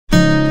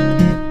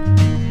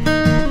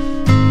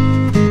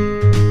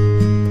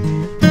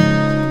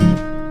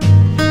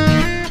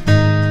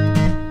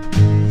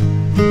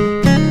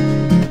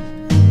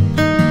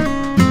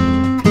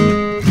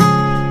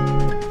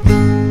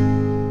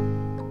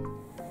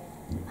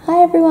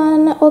Hi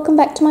everyone, welcome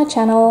back to my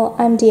channel.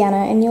 I'm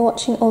Deanna and you're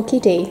watching Orchie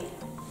D.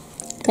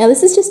 Now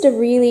this is just a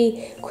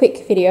really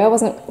quick video. I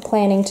wasn't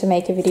planning to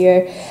make a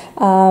video,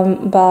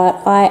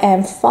 but I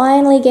am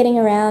finally getting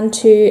around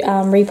to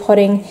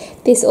repotting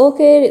this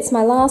orchid. It's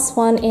my last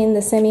one in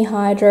the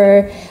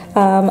semi-hydro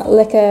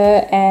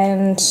leca,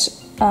 and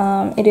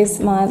it is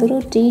my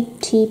little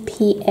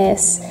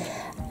DTPS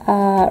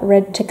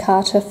Red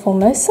Toccata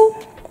Formosa.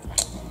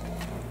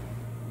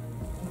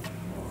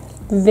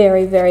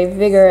 Very, very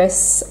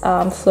vigorous,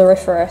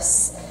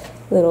 floriferous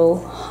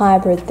little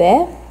hybrid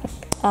there.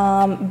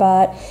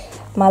 But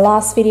my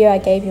last video I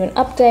gave you an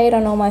update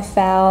on all my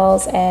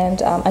phals,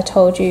 and I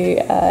told you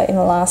in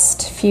the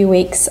last few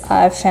weeks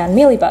I've found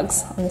mealy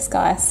bugs on this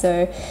guy.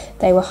 So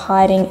they were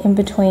hiding in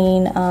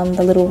between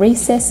the little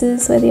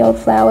recesses where the old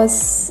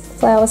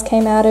flowers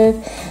came out of.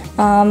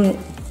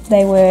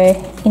 They were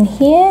in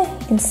here,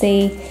 you can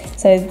see,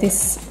 so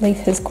this leaf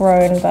has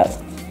grown, but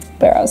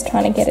where I was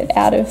trying to get it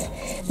out of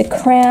the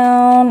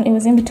crown, it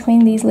was in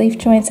between these leaf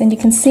joints, and you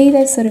can see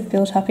they've sort of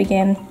built up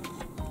again.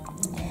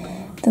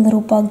 The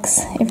little bugs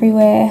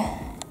everywhere.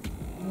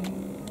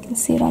 You can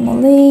see it on the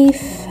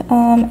leaf,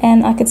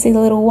 and I could see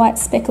the little white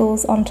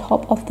speckles on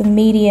top of the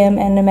medium,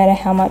 and no matter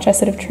how much I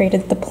sort of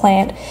treated the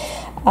plant,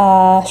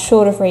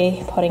 short of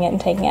repotting it and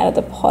taking it out of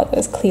the pot, there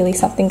was clearly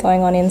something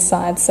going on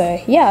inside.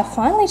 So yeah,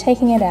 finally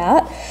taking it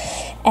out,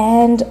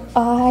 and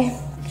I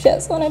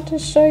just wanted to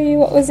show you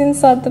what was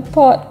inside the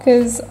pot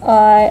because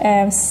I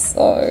am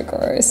so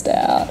grossed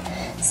out.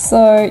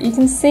 So you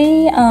can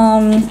see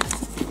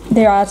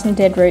there are some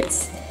dead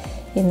roots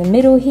in the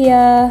middle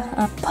here,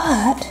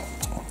 but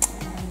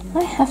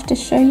I have to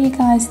show you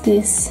guys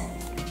this.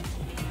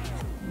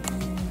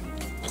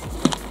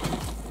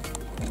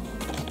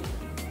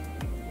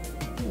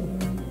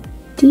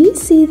 Do you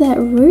see that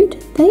root?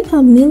 They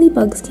are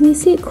mealybugs. Can you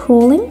see it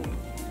crawling?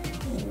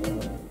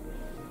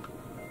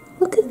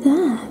 Look at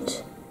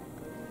that.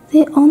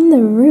 They're on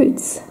the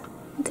roots.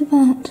 Look at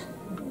that.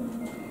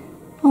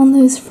 On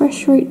those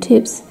fresh root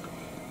tips.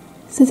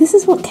 So this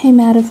is what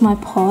came out of my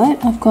pot.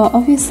 I've got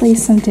obviously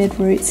some dead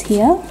roots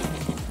here.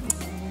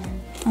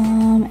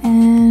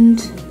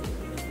 And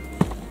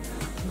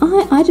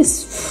I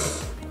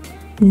just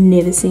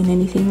never seen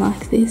anything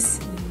like this.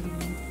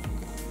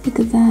 Look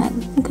at that.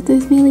 Look at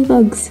those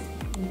mealybugs.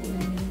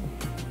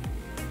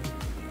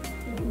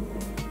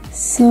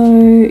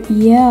 So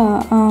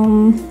yeah,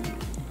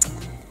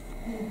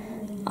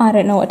 I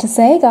don't know what to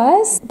say,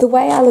 guys. The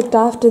way I looked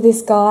after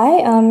this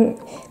guy,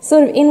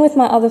 sort of in with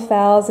my other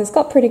phals, it's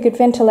got pretty good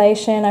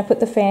ventilation. I put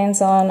the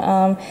fans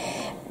on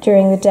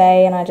during the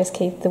day, and I just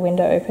keep the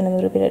window open a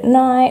little bit at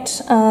night.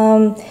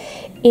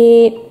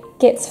 It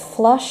gets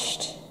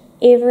flushed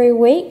every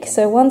week,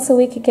 so once a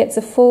week it gets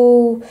a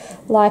full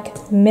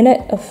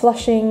minute of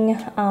flushing,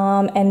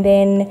 and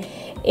then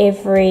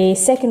every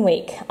second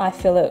week I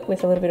fill it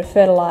with a little bit of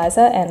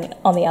fertilizer, and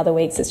on the other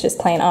weeks it's just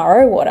plain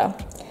RO water.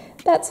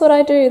 That's what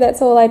I do, that's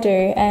all I do.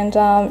 And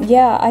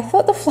yeah, I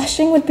thought the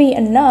flushing would be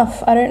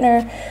enough. I don't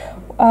know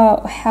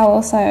how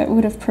else I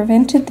would have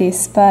prevented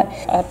this, but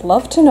I'd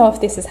love to know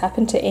if this has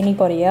happened to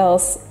anybody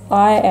else.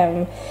 I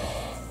am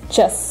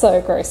just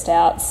so grossed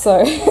out.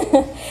 So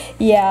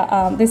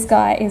yeah, this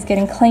guy is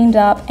getting cleaned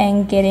up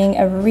and getting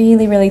a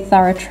really, really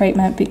thorough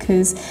treatment,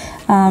 because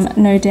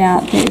no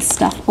doubt there's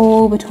stuff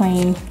all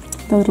between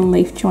the little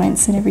leaf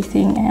joints and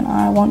everything, and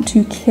I want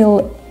to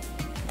kill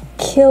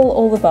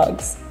all the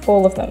bugs,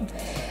 all of them.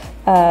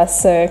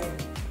 So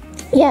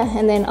yeah,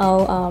 and then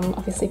I'll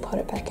obviously pot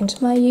it back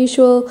into my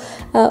usual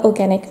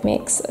organic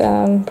mix,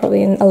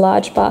 probably in a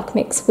large bark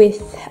mix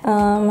with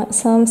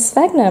some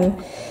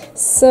sphagnum.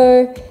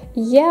 So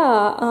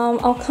yeah,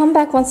 I'll come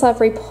back once I've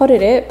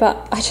repotted it,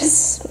 but I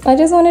just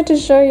wanted to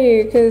show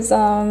you because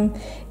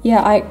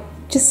yeah, I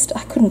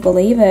couldn't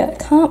believe it. I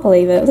can't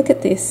believe it. Look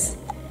at this.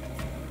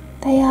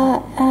 They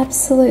are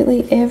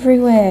absolutely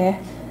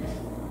everywhere.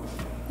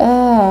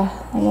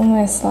 I'm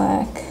almost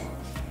like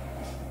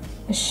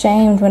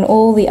ashamed when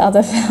all the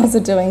other phals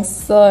are doing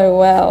so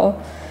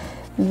well.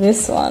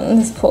 This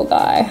poor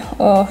guy.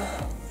 Oh.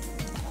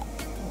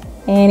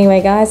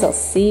 Anyway, guys, I'll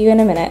see you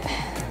in a minute.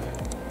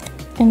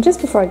 And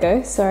just before I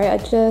go, sorry, I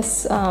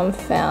just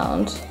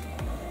found,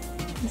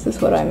 this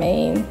is what I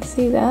mean.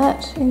 See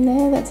that in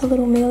there? That's a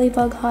little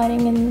mealybug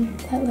hiding in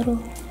that little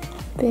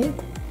bit.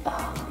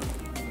 Oh.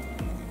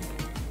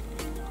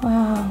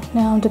 Wow,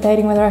 now I'm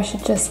debating whether I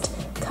should just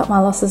cut my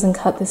losses and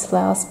cut this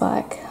flower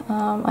spike.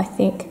 I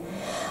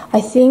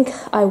think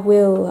I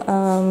will,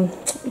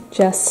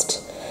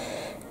 just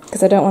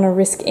because I don't want to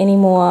risk any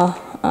more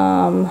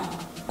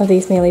of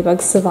these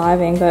mealybugs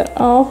surviving. But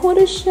oh, what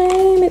a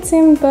shame, it's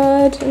in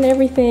bud and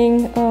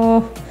everything.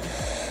 Oh,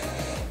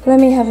 let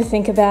me have a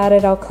think about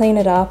it. I'll clean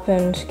it up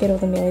and get all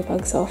the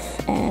mealybugs off,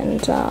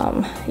 and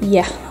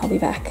yeah, I'll be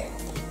back.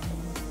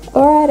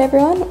 Alright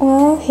everyone,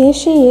 well, here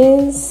she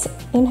is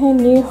in her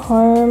new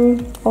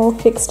home, all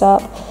fixed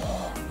up.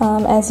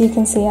 As you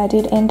can see, I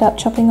did end up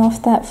chopping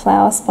off that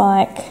flower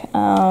spike.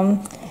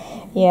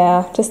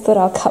 Yeah, just thought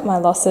I'll cut my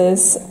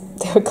losses.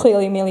 there were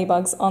clearly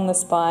mealybugs on the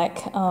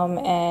spike,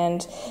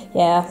 and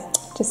yeah,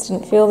 just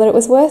didn't feel that it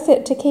was worth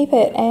it to keep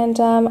it. And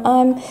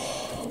I'm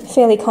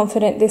fairly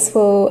confident this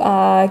will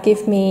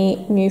give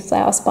me new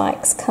flower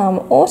spikes come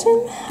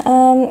autumn.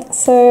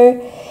 So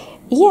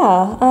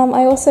yeah,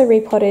 I also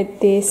repotted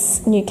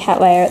this new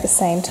Cattleya at the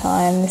same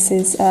time. This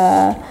is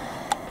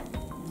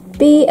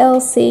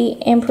BLC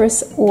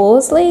Empress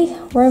Worsley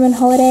Roman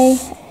Holiday.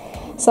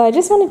 So I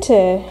just wanted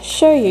to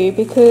show you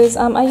because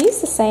I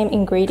use the same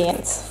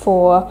ingredients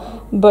for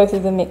both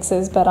of the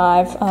mixes, but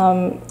I've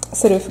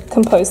sort of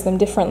composed them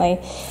differently.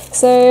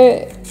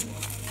 So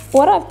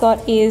what I've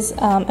got is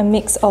a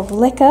mix of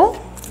leca,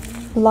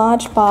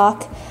 large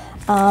bark,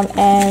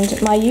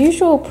 and my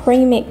usual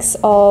premix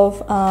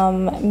of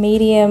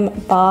medium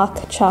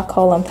bark,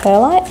 charcoal and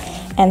perlite,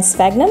 and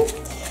sphagnum.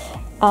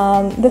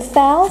 The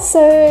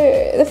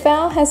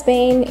phal has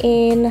been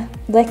in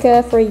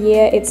leca for a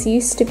year. It's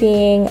used to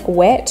being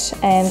wet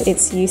and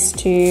it's used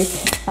to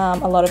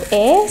a lot of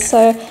air.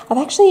 So I've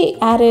actually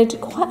added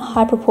quite a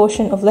high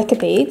proportion of leca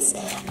beads,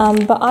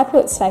 but I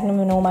put sphagnum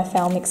in all my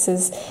phal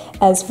mixes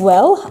as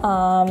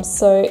well.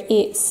 So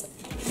it's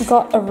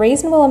got a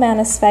reasonable amount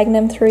of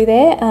sphagnum through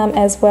there,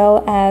 as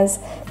well as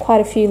quite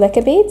a few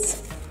leca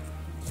beads.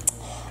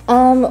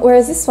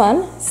 Whereas this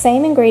one,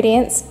 same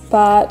ingredients,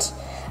 but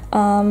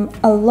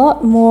a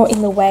lot more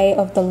in the way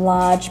of the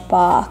large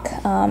bark,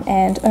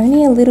 and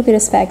only a little bit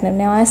of sphagnum.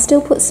 Now I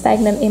still put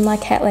sphagnum in my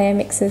Cattleya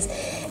mixes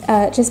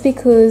just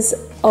because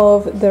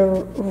of the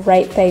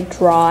rate they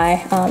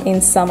dry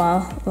in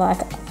summer.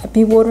 Like, I'd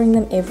be watering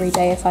them every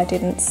day if I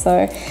didn't,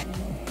 so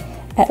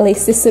at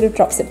least this sort of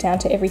drops it down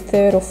to every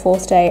third or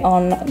fourth day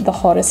on the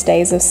hottest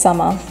days of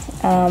summer.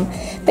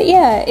 But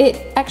yeah,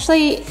 it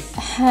actually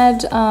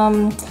had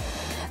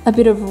a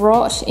bit of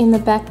rot in the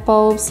back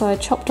bulb, so I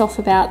chopped off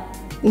about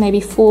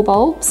maybe 4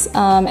 bulbs,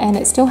 and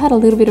it still had a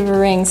little bit of a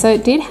ring. So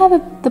it did have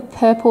the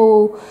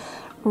purple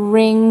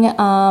ring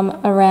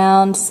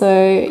around,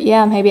 so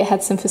yeah, maybe it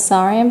had some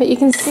fusarium, but you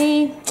can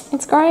see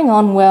it's growing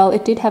on well.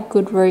 It did have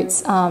good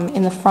roots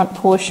in the front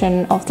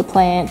portion of the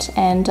plant,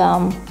 and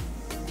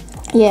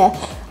yeah,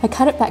 I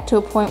cut it back to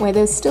a point where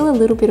there's still a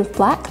little bit of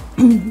black,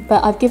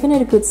 but I've given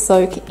it a good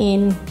soak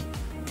in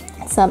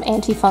some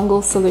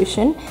antifungal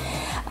solution.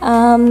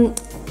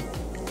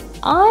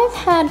 I've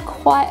had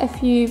quite a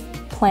few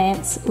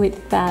plants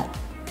with that,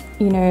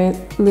 you know,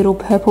 little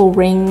purple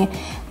ring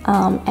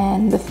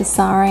and the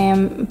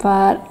fusarium,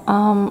 but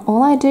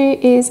all I do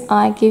is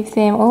I give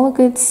them all a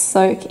good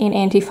soak in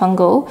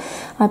antifungal.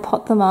 I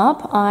pot them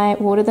up, I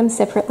water them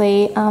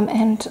separately,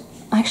 and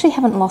I actually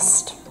haven't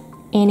lost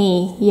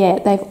any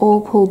yet. They've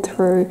all pulled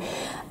through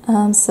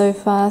so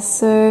far.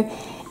 So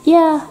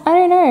yeah, I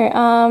don't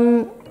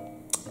know.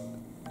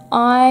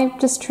 I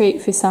just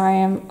treat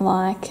fusarium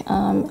like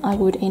I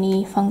would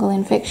any fungal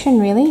infection,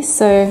 really.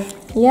 So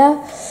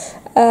yeah,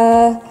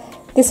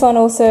 this one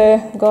also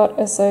got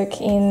a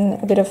soak in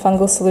a bit of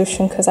fungal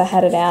solution because I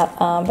had it out,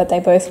 but they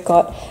both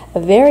got a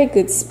very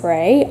good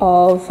spray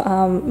of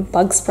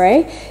bug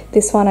spray.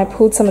 This one I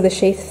pulled some of the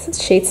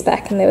sheets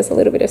back and there was a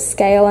little bit of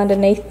scale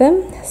underneath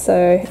them.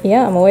 So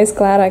yeah, I'm always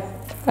glad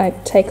I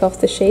take off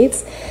the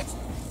sheets.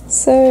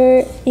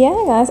 So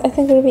yeah guys, I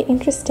think it'll be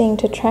interesting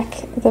to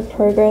track the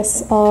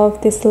progress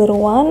of this little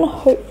one.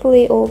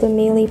 Hopefully all the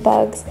mealy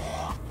bugs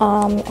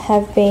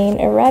have been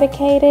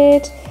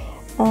eradicated,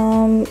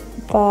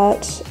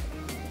 but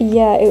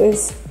yeah,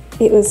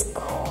 it was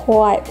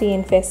quite the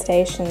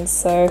infestation.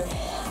 So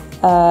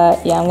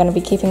yeah, I'm going to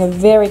be keeping a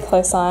very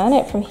close eye on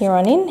it from here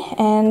on in.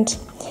 And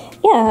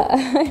yeah, I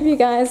hope you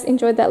guys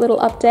enjoyed that little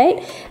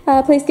update.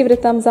 Please give it a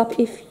thumbs up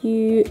if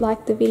you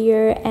liked the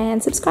video,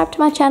 and subscribe to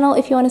my channel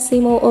if you want to see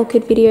more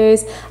orchid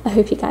videos. I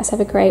hope you guys have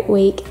a great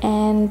week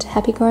and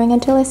happy growing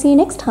until I see you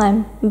next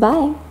time.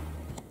 Bye.